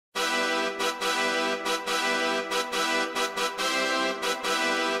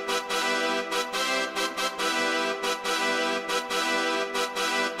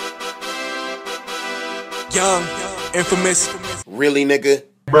Young, infamous. Really, nigga?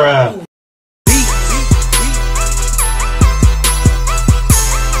 Bruh.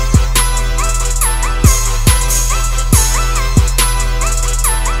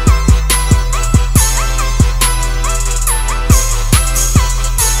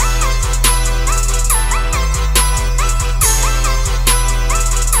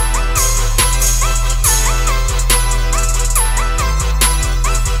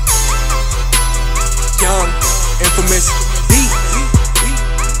 Young, infamous. Beat.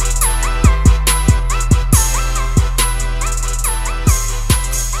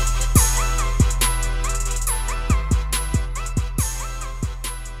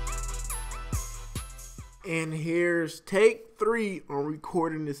 And here's take 3 on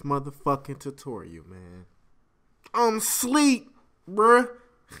recording this motherfucking tutorial, man. I'm sleep, bruh.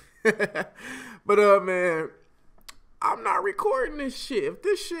 But man, I'm not recording this shit. If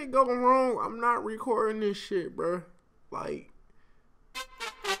this shit go wrong, I'm not recording this shit, bruh. Like,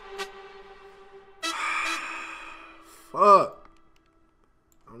 fuck.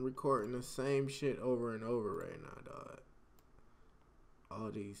 I'm recording the same shit over and over right now, dog.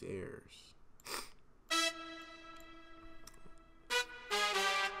 All these errors.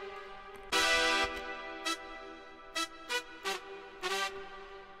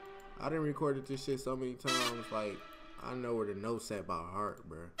 I done recorded this shit so many times, like, I know where the notes at by heart,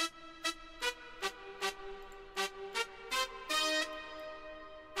 bruh.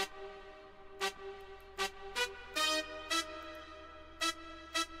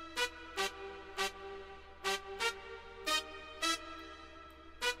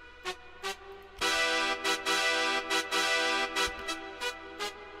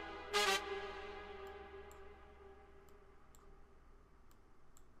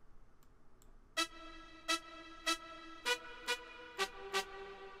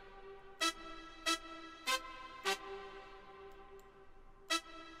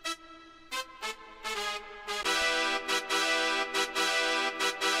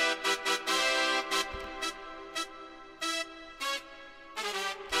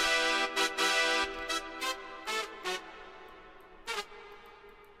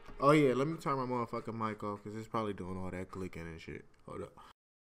 Oh yeah, let me turn my motherfucking mic off because it's probably doing all that clicking and shit. Hold up.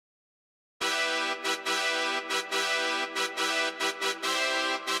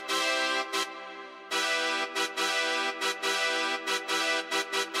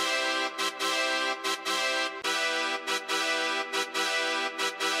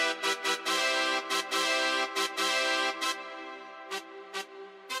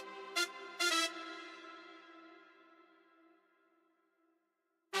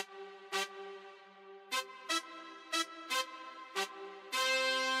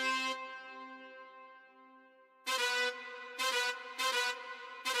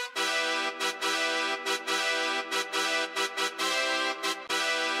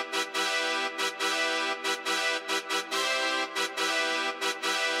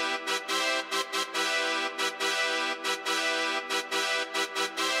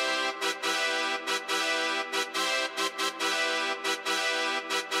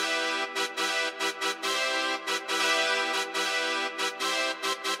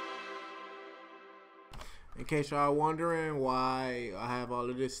 In case y'all wondering why I have all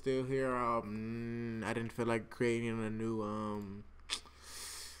of this still here, I didn't feel like creating a new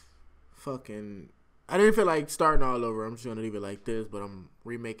I didn't feel like starting all over. I'm just gonna leave it like this, but I'm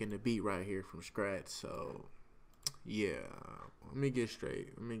remaking the beat right here from scratch. So yeah, let me get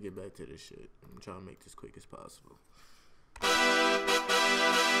straight. Let me get back to this shit. I'm trying to make this quick as possible.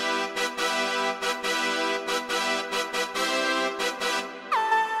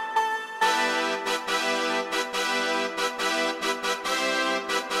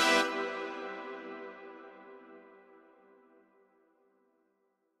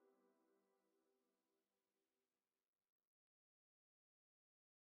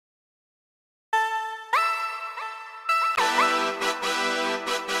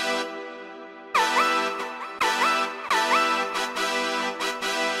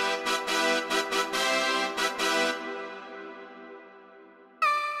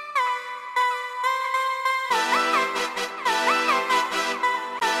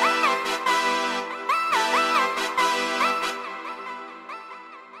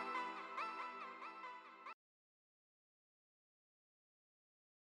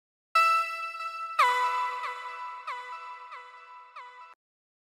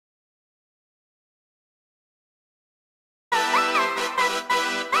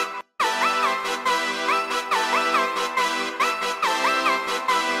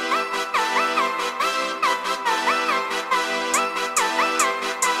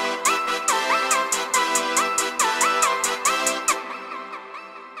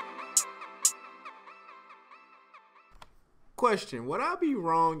 question: would I be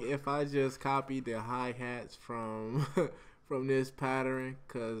wrong if I just copied the hi-hats from from this pattern?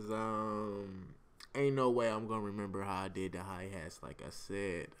 Cause ain't no way I'm gonna remember how I did the hi-hats. Like I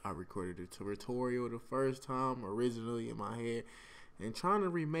said, I recorded the tutorial the first time originally in my head, and trying to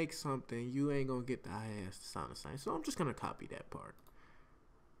remake something, you ain't gonna get the hi-hats to sound the same. So I'm just gonna copy that part.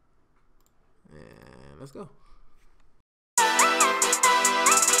 And let's go.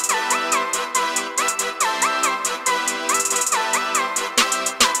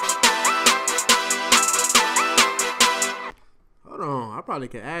 Hold on, I probably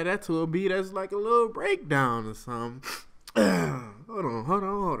could add that to a beat as like a little breakdown or something. Hold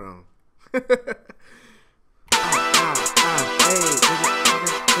on.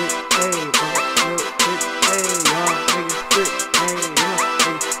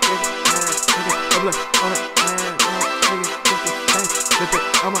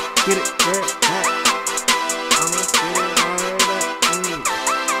 I'ma get it back.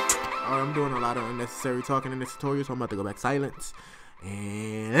 Alright, I'm doing a lot of unnecessary talking in this tutorial, so I'm about to go back silence.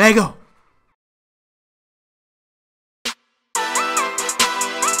 And let go.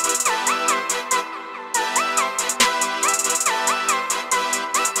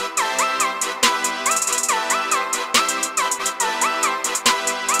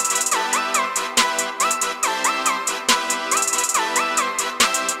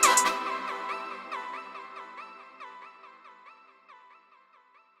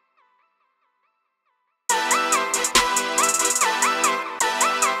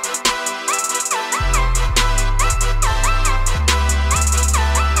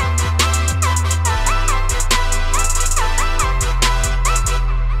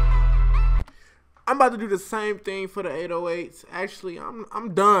 I'm about to do the same thing for the 808s. Actually,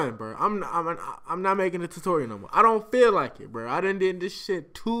 I'm done, bro. I'm not making a tutorial no more. I don't feel like it, bro. I done did this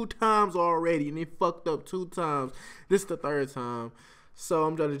shit 2 times already, and it fucked up 2 times. This is the 3rd time. So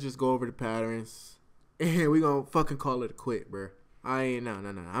I'm gonna just go over the patterns, and we gonna fucking call it a quit, bro. No.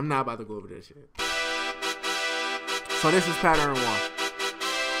 I'm not about to go over this shit. So this is pattern 1.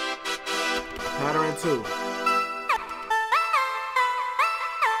 Pattern 2.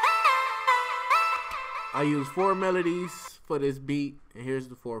 I use 4 melodies for this beat, and here's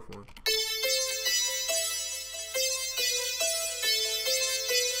the 4th one.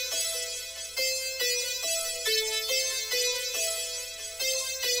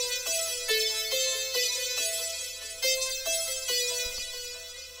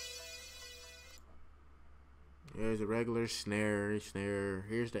 Here's a regular snare.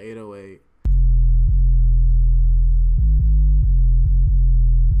 Here's the 808.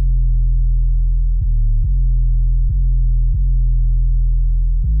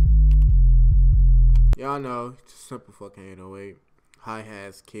 Y'all know, it's a simple fucking 808.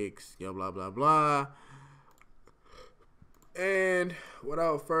 Hi-hats, kicks, yo, blah, blah, blah. And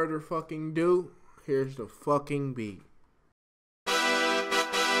without further fucking ado, here's the fucking beat.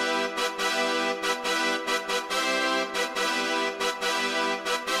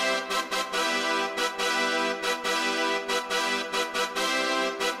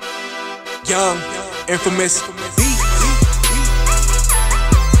 Young, infamous beat.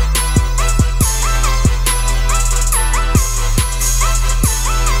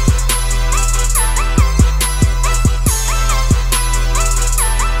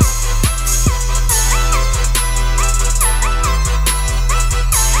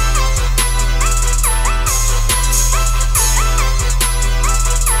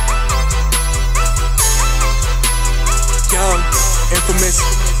 Infamous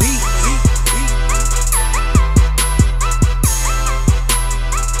beat.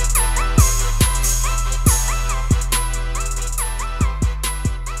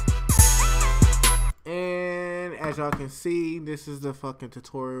 And as y'all can see, this is the fucking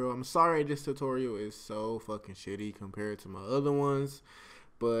tutorial. I'm sorry this tutorial is so fucking shitty compared to my other ones,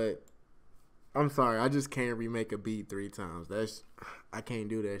 but I'm sorry, I just can't remake a beat 3 times. I can't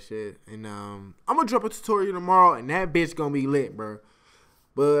do that shit. And I'm gonna drop a tutorial tomorrow, and that bitch gonna be lit, bro.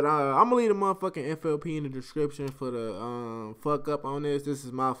 But I'm gonna leave the motherfucking FLP in the description for the fuck up on this. This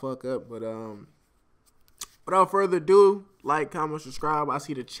is my fuck up. But without further ado, like, comment, subscribe. I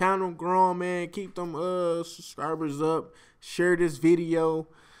see the channel growing, man. Keep them subscribers up. Share this video,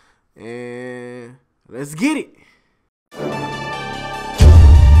 and let's get it.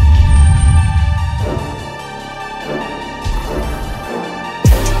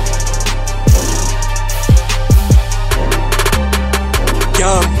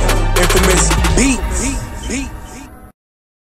 Young, infamous beat.